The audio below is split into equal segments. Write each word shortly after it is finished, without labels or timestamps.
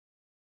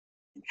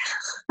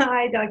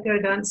Hi, Dr.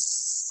 Odent.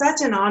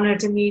 Such an honor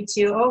to meet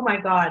you. Oh my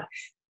God.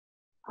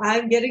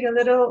 I'm getting a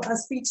little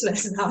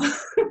speechless now.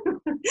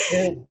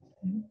 Yeah.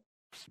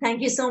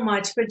 Thank you so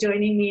much for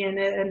joining me and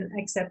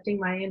accepting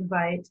my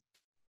invite.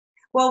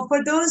 Well,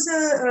 for those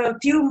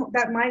few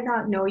that might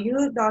not know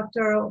you,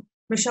 Dr.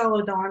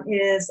 Michel Odent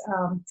is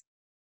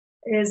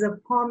a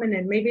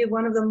prominent, maybe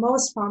one of the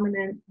most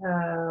prominent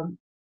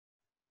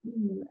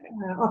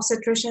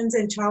obstetricians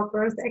and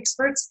childbirth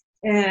experts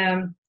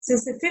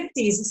since the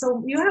 50s.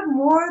 So you have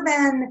more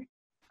than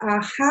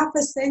half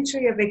a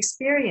century of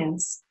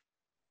experience.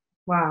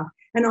 Wow.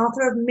 An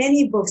author of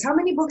many books. How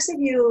many books have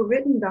you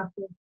written,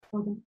 Dr.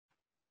 Odent?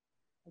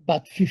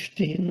 About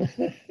 15.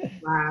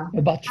 Wow.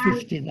 About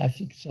 15, I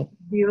think so.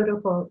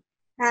 Beautiful.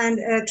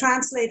 And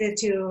translated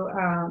to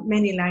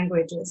many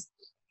languages.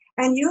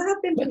 And you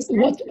have been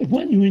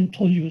when you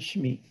introduce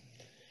me,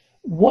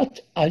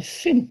 what I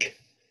think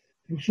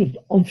you should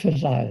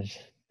emphasize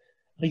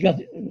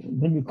regarding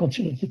when we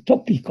consider the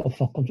topic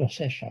of our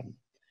conversation,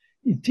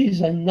 it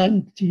is in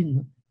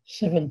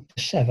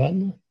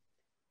 1977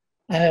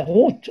 I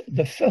wrote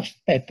the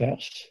first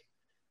papers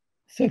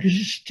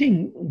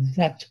suggesting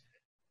that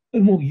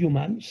among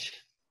humans,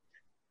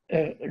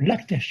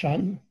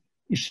 lactation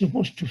is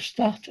supposed to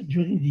start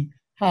during the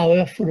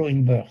hour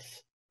following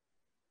birth.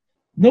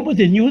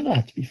 Nobody knew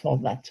that before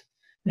that.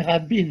 There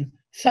have been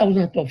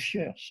thousands of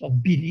years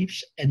of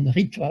beliefs and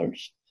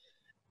rituals,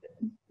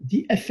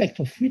 the effect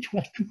of which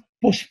was to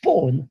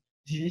postpone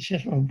the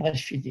initiation of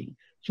breastfeeding.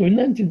 So in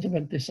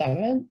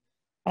 1977,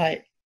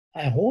 I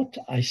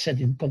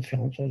said in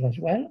conferences as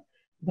well,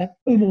 that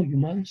among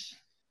humans,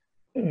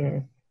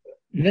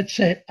 let's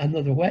say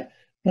another way,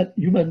 that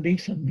human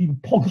beings have been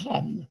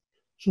programmed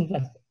so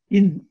that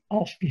in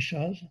our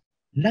species,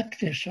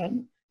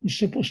 lactation is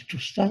supposed to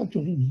start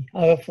during the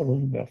hour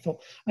following birth. So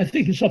I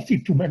think it's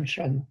something to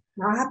mention.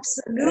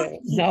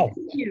 Absolutely. Now,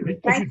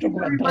 because we talk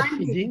about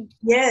breastfeeding,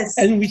 yes,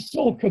 and we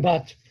talk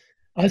about,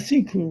 I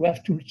think we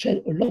have to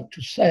say a lot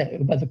to say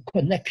about the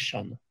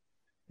connection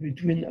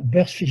between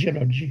birth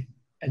physiology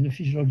and the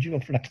physiology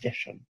of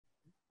lactation.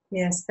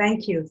 Yes,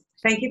 thank you.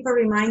 Thank you for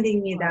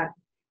reminding me that.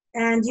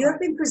 And you have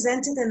been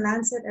presented in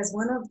Lancet as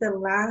one of the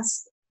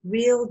last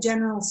real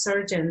general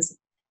surgeons.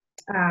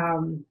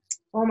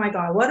 Oh my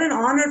God, what an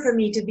honor for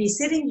me to be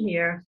sitting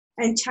here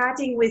and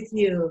chatting with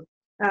you.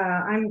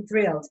 I'm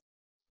thrilled.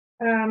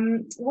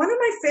 One of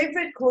my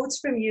favorite quotes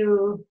from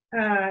you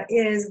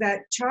is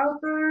that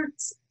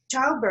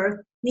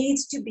childbirth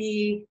needs to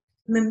be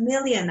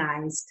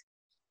mammalianized.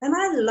 And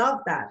I love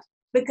that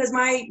because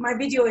my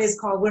video is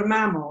called We're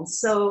Mammals.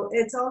 So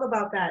it's all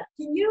about that.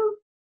 Can you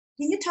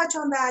touch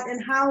on that?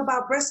 And how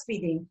about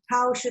breastfeeding?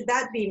 How should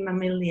that be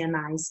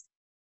mammalianized?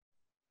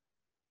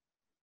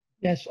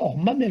 Yes, or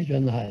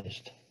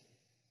mammalianized.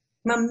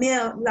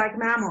 Like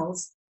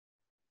mammals.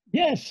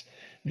 Yes,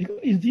 because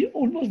it's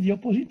almost the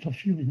opposite of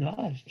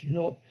humanized. You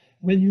know,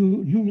 when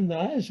you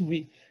humanize,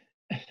 we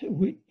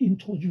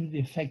introduce the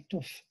effect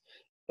of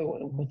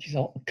what is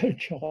our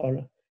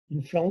cultural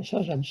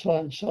influences and so on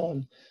and so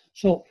on.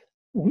 So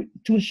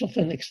to a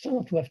certain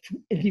extent, we have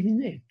to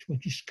eliminate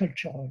what is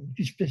cultural, what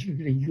is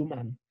specifically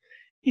human,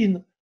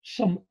 in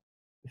some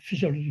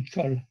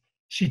physiological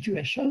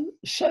situation,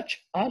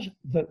 such as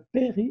the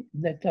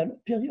perinatal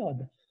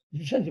period.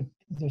 This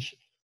is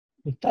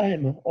the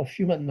time of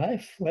human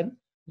life when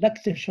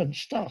lactation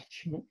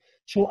starts. You know?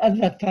 So at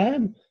that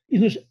time,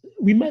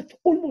 we might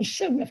almost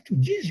say we have to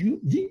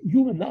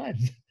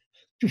dehumanize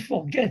to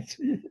forget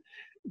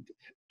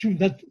to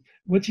that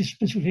what is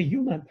specifically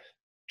human,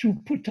 to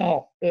put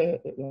our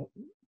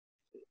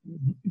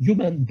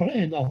human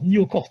brain, our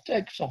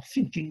neocortex, our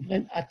thinking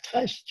brain at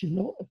rest, you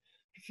know,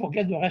 to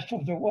forget the rest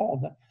of the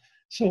world.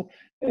 So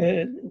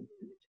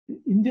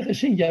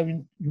interesting,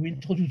 you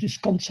introduce this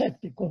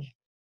concept because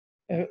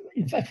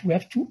in fact, we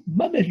have to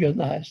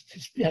mammalianize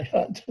this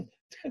period.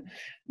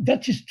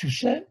 That is to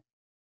say,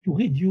 to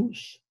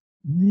reduce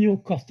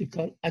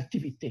neocortical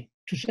activity,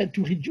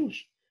 to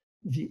reduce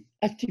the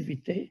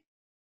activity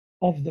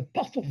of the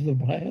part of the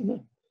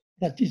brain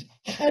that is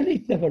highly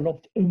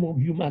developed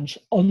among humans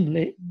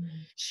only,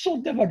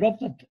 so developed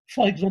that,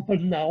 for example,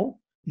 now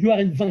you are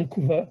in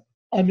Vancouver,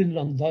 I'm in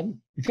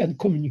London, you can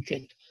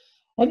communicate.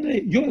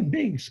 Only human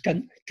beings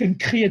can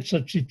create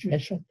such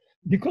situation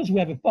because we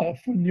have a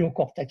powerful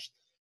neocortex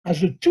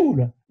as a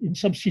tool in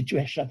some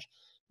situations.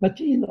 But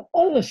in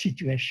other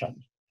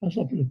situations, for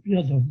example, the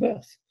period of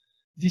birth,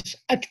 this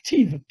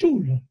active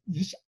tool,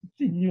 this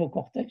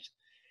neocortex,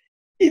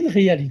 in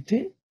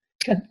reality,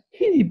 can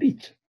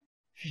inhibit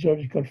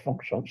physiological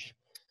functions,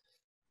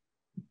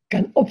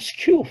 can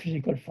obscure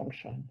physical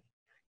function.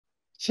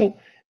 So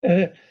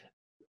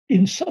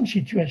in some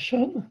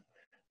situations,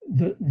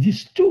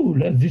 this tool,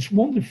 this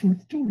wonderful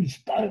tool, this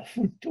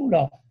powerful tool,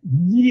 our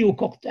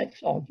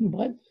neocortex, our new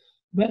brain,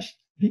 must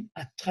be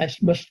at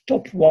rest, must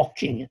stop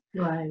working.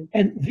 Right.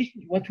 And this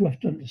is what we have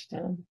to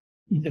understand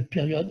in the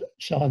period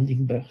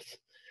surrounding birth.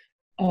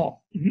 Our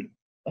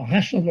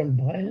rational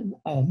brain,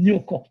 our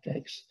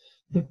neocortex,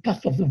 the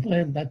part of the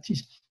brain that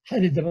is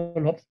highly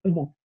developed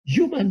among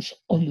humans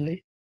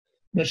only,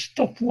 must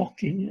stop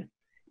working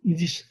in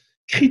this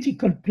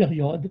critical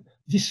period,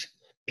 this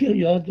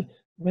period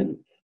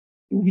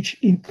which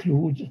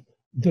includes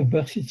the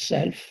birth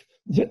itself,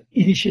 the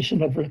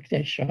initiation of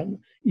lactation.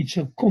 It's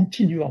a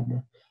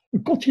continuum. A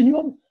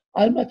continuum,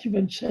 I might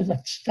even say,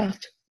 that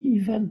starts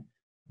even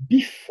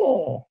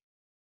before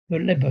the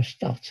labor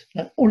starts,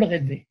 that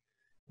already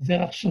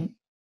there are some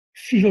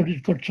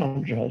physiological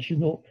changes. You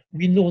know,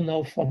 we know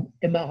now from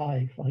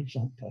MRI, for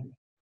example,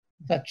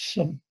 that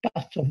some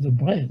parts of the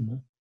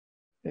brain,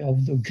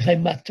 of the gray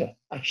matter,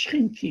 are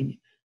shrinking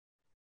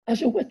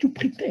as a way to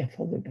prepare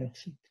for the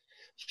birth.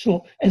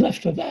 So, and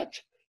after that,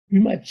 we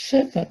might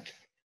say that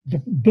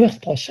the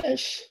birth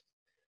process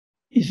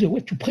is a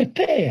way to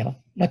prepare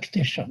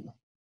lactation.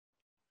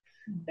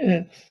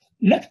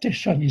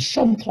 Lactation is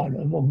central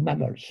among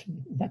mammals.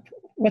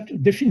 What the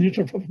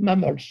definition of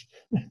mammals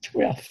that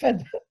we are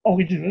fed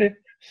originally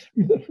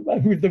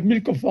with the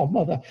milk of our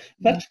mother.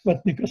 That's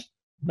what makes us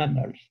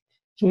mammals.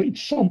 So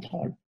it's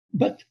central,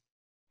 but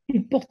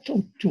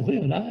important to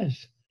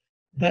realize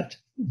that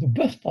the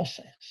birth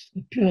process,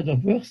 the period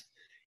of birth,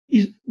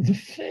 is the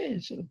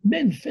phase, the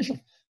main phase of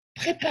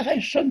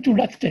preparation to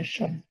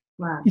lactation.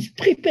 Wow. It's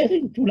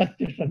preparing to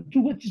lactation, to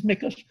what is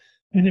make us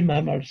many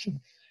mammals.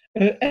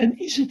 And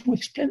easy to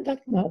explain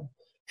that now.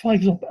 For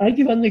example, I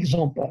give an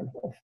example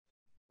of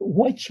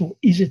why it's so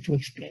easy to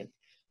explain.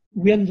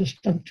 We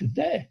understand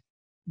today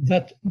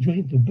that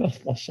during the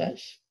birth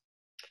process,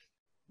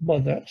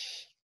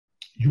 mothers,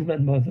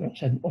 human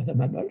mothers and other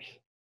mammals,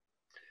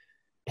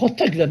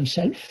 protect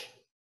themselves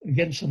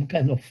against some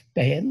kind of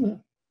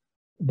pain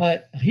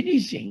by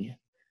releasing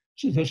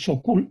the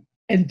so-called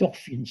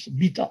endorphins,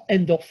 beta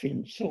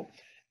endorphins. So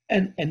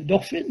an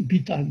endorphin,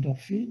 beta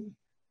endorphin,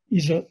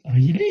 is a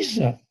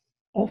releaser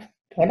of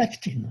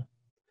prolactin.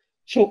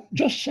 So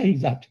just saying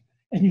that,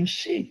 and you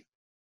see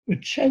a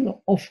chain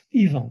of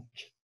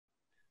events.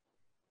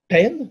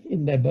 Pain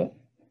in labor,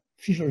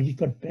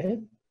 physiological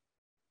pain,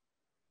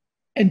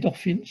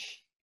 endorphins,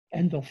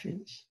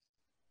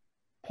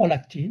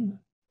 prolactin,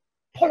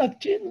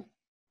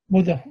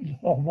 motherhood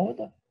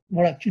hormone,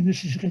 prolactin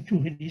necessary to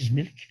release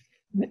milk,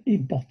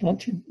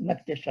 important in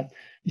lactation.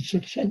 It's a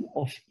chain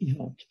of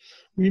events.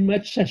 We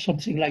might say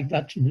something like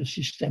that in the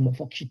system of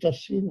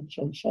oxytocin and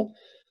so on and so on.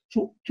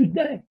 So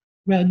today,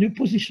 we are in a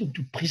position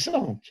to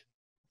present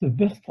the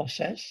birth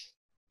process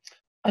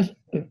as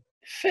a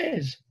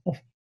phase of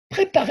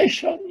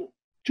preparation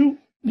to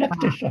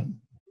lactation.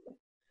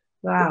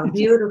 Wow,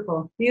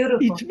 beautiful,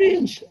 beautiful. It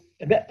means,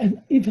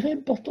 and it's very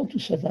important to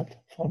say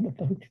that from a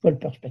political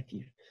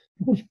perspective,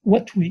 because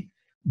what we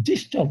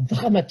disturb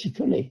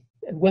dramatically,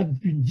 and we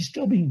have been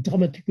disturbing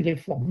dramatically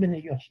for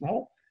many years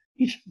now,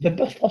 is the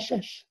birth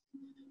process.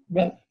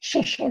 Well,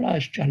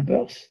 socialized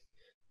childbirth,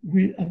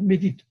 we have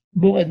made it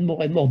more and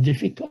more and more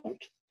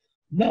difficult.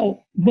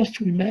 Now,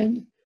 most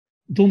women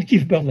don't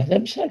give birth by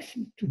themselves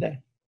today.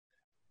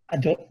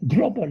 At a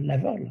global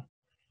level,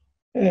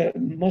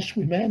 most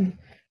women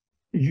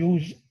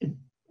replace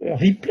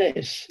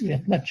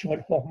their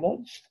natural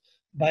hormones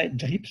by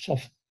drips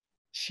of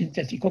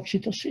synthetic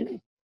oxytocin.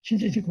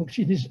 Synthetic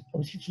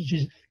oxytocin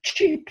is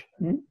cheap.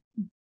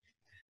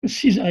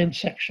 Cesarean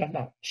sections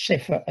are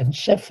safer and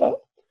safer.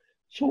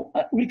 So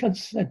we can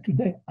say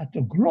today at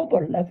a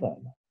global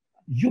level,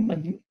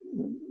 human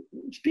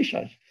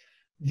species,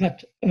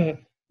 that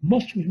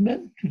most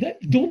women today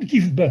don't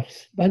give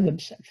birth by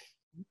themselves.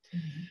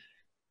 Mm-hmm.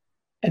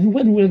 And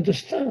when we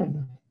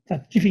understand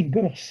that giving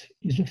birth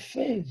is a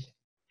phase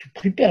to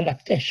prepare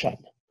lactation,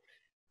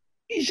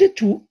 easy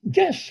to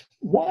guess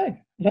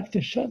why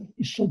lactation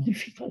is so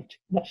difficult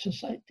in our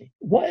society.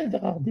 Why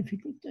there are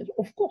difficulties?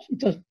 Of course,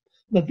 it has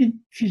not been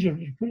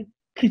physiologically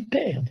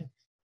prepared.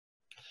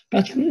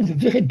 Particularly in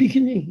the very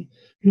beginning,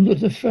 you know,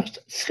 the first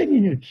 3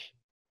 minutes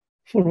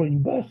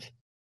following birth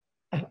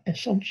are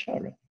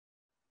essential.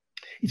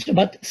 It's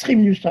about 3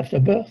 minutes after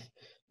birth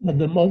that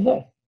the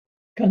mother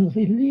can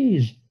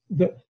release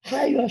the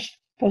highest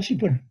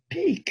possible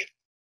peak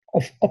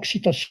of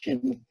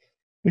oxytocin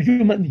a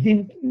human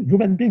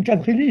being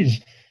can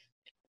release,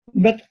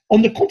 but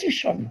on the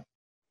condition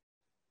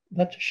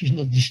that she's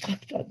not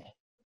distracted.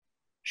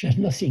 She has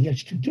nothing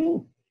else to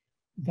do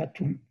but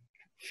to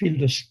feel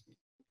the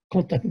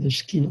contact with the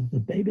skin of the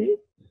baby,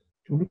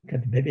 to look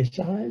at the baby's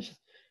eyes,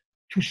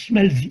 to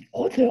smell the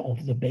odor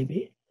of the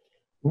baby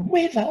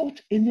without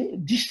any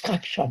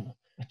distraction.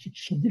 But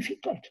it's so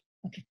difficult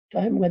at a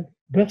time when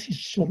birth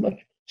is so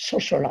much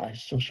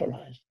socialized.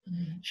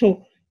 Mm-hmm.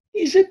 So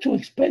easy to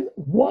explain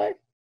why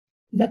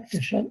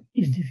lactation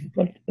is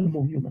difficult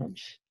among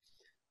humans.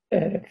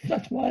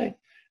 That's why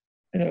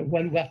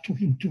when we are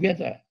talking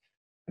together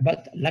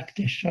about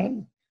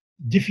lactation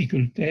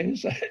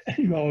difficulties,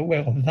 you are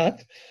aware of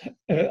that,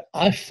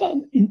 I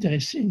found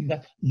interesting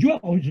that you are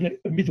originally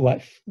a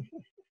midwife.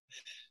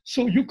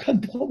 So you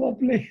can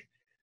probably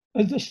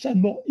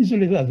understand more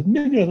easily than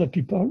many other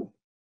people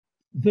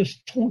the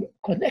strong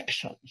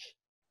connections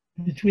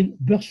between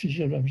birth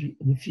physiology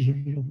and the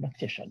physiology of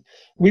lactation.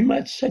 We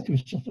might say to a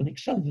certain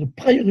extent the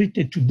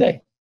priority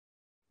today,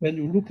 when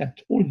you look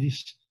at all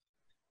these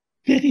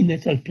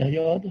perinatal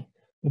period,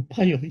 the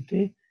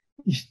priority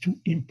is to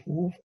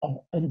improve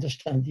our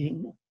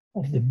understanding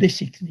of the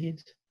basic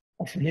needs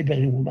of a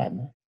laboring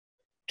woman,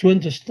 to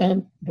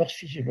understand birth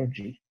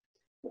physiology.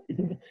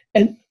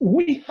 And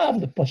we have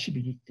the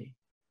possibility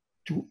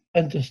to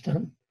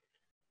understand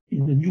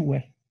in a new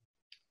way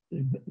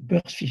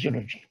birth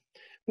physiology.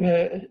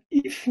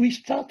 If we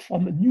start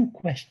from a new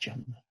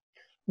question,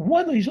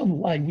 one reason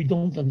why we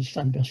don't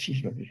understand birth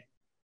physiology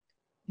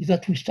is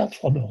that we start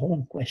from a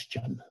wrong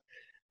question.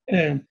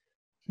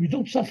 We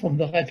don't start from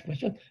the right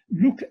question.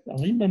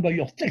 Remember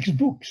your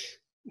textbooks,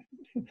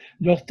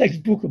 your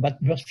textbook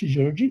about birth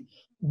physiology.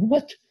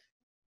 What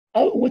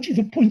is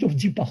the point of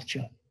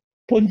departure?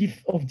 Point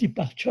of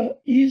departure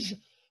is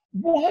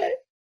why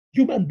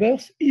human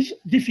birth is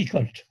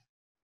difficult.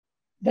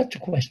 That's a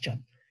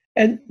question.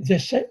 And they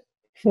say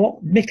for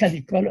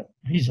mechanical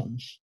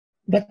reasons.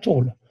 That's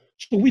all.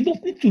 So we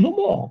don't need to know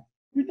more.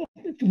 We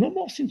don't need to know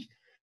more since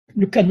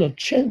you cannot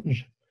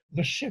change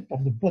the shape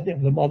of the body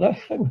of the mother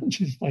when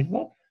she's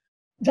pregnant.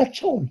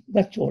 That's all.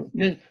 That's all.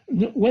 And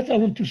what I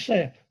want to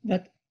say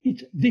that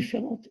it's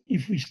different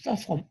if we start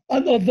from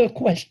another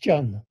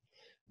question.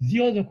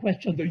 The other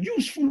question, the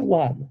useful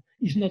one,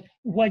 is not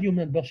why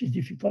human birth is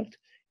difficult,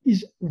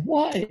 is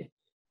why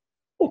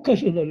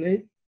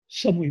occasionally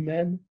some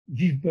women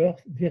give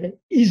birth very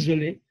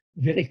easily,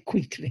 very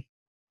quickly.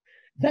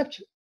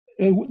 That's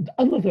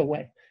another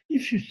way.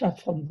 If you start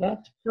from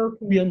that,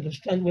 we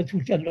understand what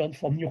we can learn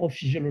from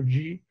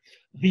neurophysiology,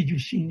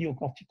 reducing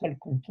neocortical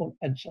control,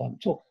 and so on.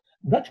 So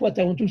that's what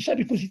I want to say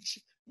because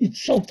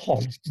it's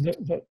central.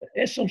 The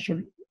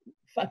essential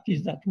fact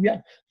is that we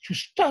have to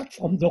start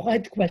from the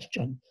right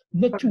question,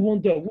 not to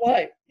wonder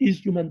why is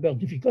human birth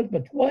difficult,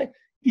 but why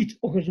it's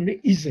occasionally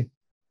easy.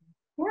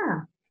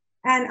 Yeah.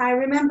 And I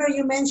remember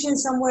you mentioned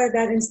somewhere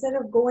that instead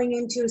of going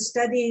into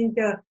studying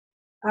the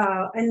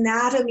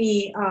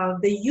anatomy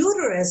of the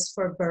uterus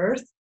for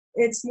birth,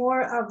 it's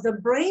more of the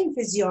brain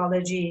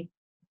physiology,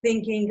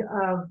 thinking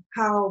of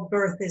how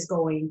birth is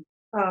going,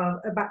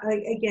 about,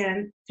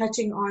 again,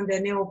 touching on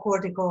the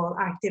neocortical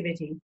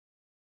activity.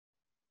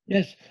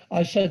 Yes,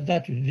 I said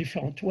that in a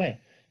different way,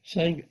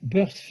 saying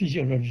birth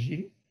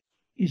physiology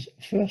is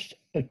first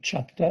a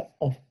chapter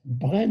of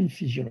brain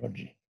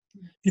physiology.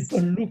 People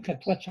look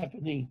at what's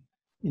happening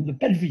in the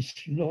pelvis,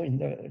 in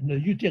the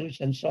uterus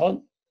and so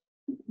on.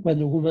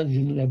 When a woman is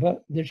in labor,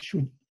 they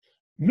should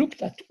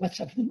look at what's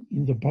happening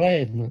in the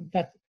brain.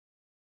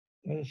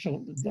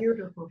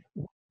 Beautiful.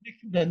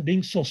 Human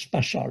being so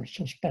special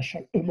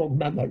among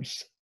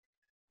mammals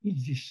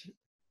is this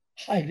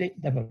highly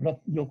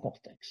developed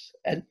neocortex.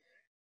 And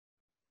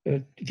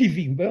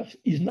giving birth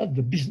is not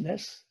the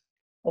business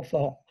of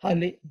our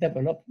highly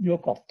developed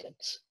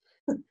neocortex.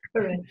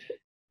 Correct.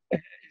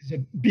 It's the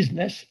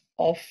business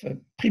of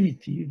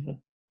primitive,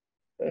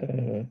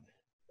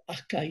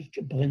 archaic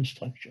brain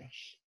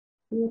structures.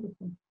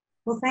 Beautiful.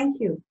 Well, thank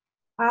you.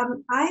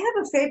 I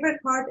have a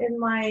favorite part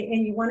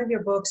in one of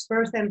your books,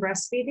 Birth and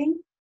Breastfeeding.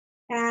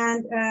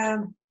 And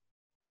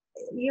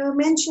you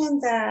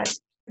mentioned that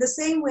the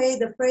same way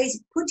the phrase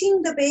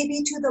putting the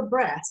baby to the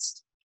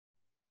breast,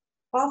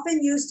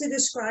 often used to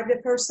describe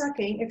the first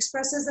sucking,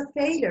 expresses a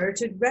failure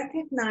to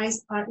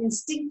recognize our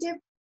instinctive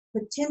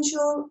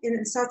potential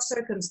in such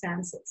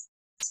circumstances.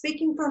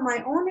 Speaking from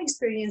my own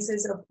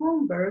experiences of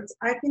home births,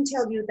 I can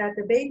tell you that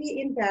the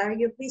baby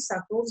invariably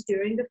suckles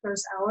during the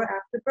first hour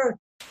after birth,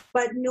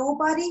 but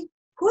nobody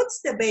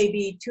puts the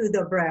baby to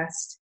the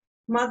breast.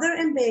 Mother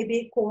and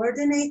baby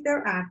coordinate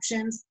their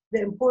actions.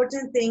 The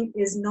important thing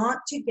is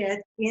not to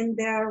get in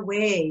their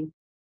way.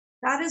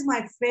 That is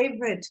my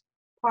favorite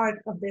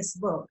part of this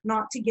book,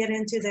 not to get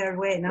into their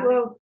way. Now,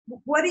 well,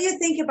 what do you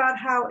think about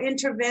how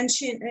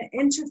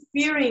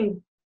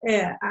interfering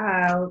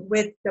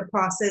with the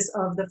process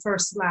of the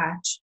first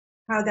latch,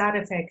 how that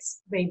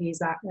affects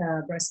babies'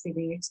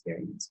 breastfeeding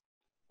experience?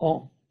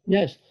 Oh,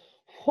 yes,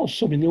 for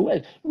so many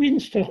ways. We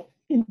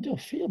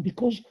interfere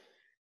because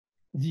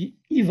the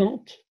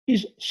event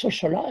is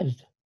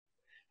socialized.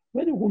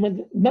 When a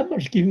woman,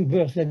 mammals giving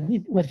birth,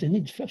 what they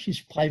need first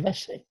is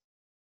privacy.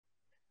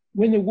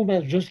 When a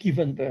woman has just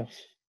given birth,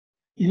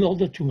 in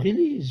order to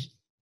release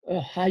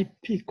a high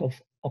peak of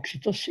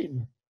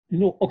oxytocin,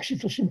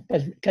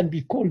 oxytocin can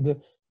be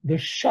called the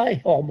shy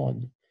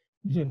hormone,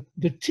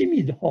 the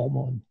timid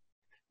hormone.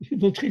 You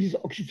don't release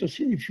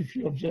oxytocin if you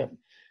feel observed.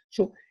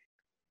 So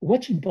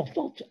what's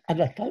important at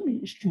that time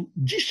is to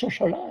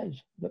desocialize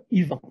the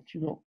event,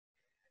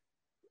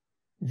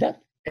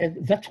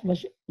 That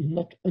was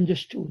not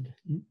understood.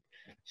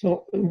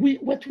 So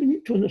what we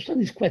need to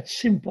understand is quite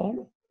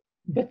simple,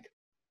 but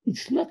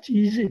it's not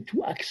easy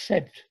to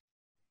accept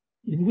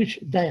in which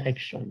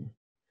direction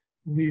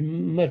we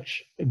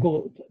must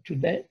go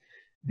today,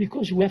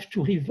 because we have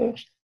to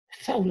reverse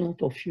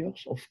thousands of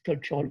years of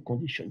cultural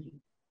conditioning.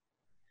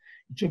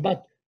 It's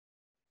about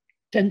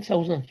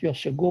 10,000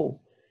 years ago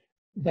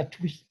that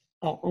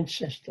our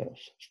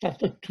ancestors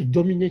started to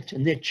dominate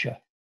nature.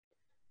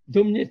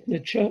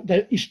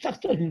 That it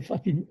started, in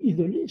fact, in the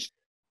Middle East.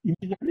 in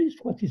the Middle East,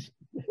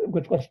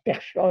 what was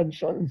Persia and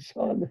so on and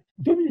so on.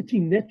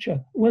 Dominating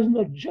nature was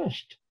not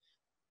just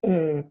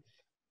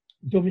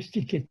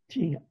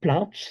domesticating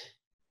plants,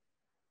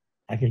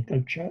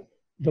 agriculture,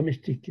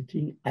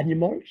 domesticating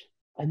animals,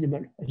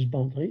 animal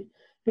husbandry,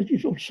 but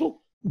it's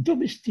also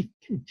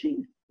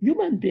domesticating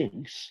human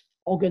beings,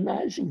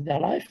 organizing their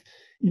life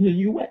in a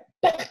new way,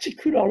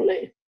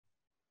 particularly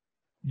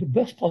the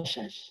birth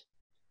process.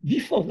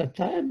 Before that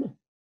time,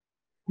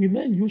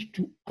 women used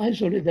to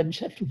isolate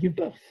themselves to give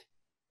birth.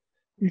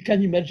 You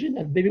can imagine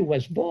that baby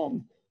was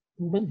born,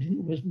 woman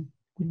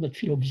could not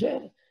feel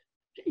observed.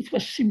 It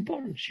was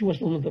simple. She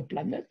was on another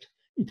planet.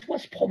 It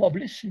was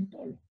probably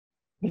simple.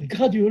 But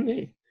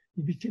gradually,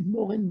 it became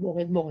more and more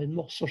and more and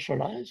more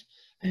socialized.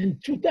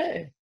 And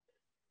today,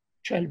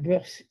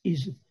 childbirth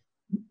is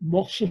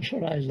more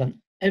socialized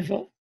than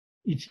ever.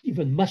 It's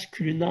even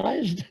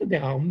masculinized.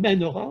 There are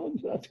men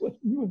around, that was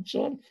new and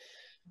so on.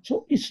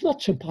 So it's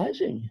not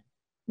surprising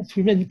that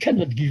women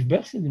cannot give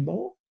birth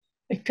anymore.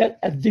 They can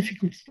have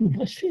difficulty to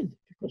breastfeed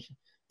because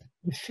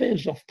the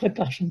phase of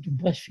preparation to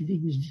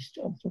breastfeeding is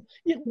disturbed. So,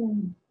 yeah.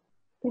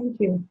 Thank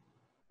you.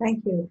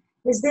 Thank you.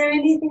 Is there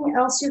anything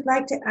else you'd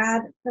like to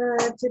add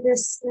to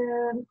this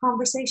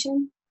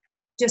conversation?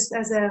 Just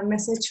as a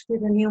message to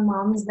the new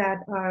moms that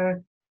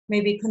are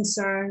maybe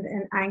concerned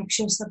and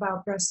anxious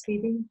about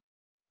breastfeeding?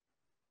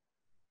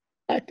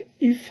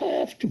 If I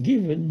have to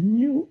give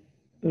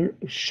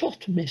a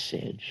short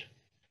message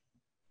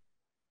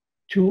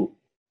to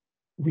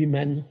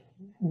women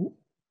who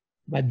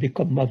might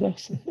become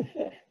mothers,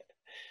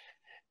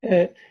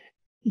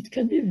 it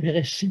can be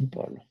very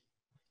simple.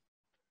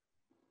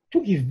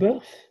 To give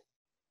birth,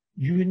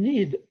 you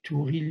need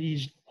to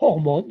release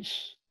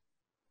hormones,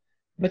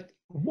 but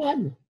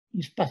one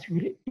is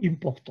particularly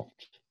important.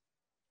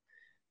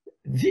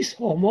 This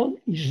hormone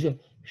is the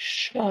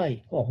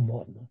shy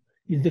hormone,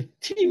 is the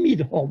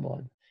timid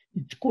hormone.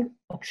 It's called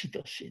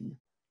oxytocin.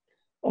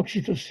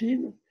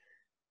 Oxytocin,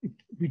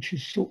 which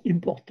is so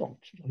important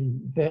during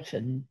birth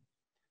and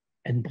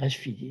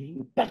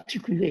breastfeeding,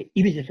 particularly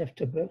immediately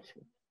after birth,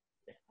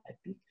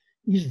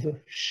 is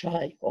the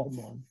shy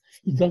hormone.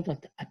 It does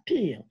not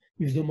appear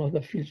if the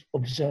mother feels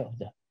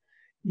observed.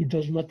 It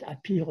does not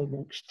appear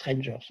among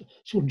strangers.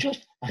 So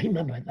just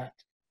remember that.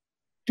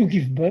 To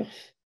give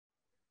birth,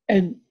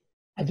 and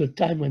at the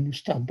time when you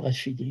start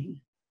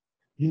breastfeeding,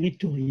 you need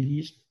to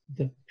release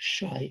the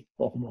shy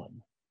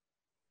hormone.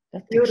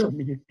 That takes a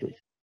minute to it.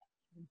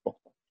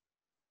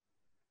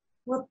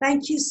 Well,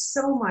 thank you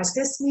so much.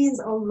 This means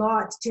a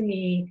lot to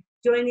me.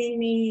 Joining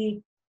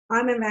me,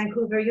 I'm in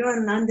Vancouver, you're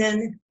in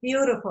London.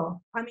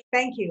 Beautiful. I mean,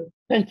 thank you.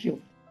 Thank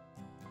you.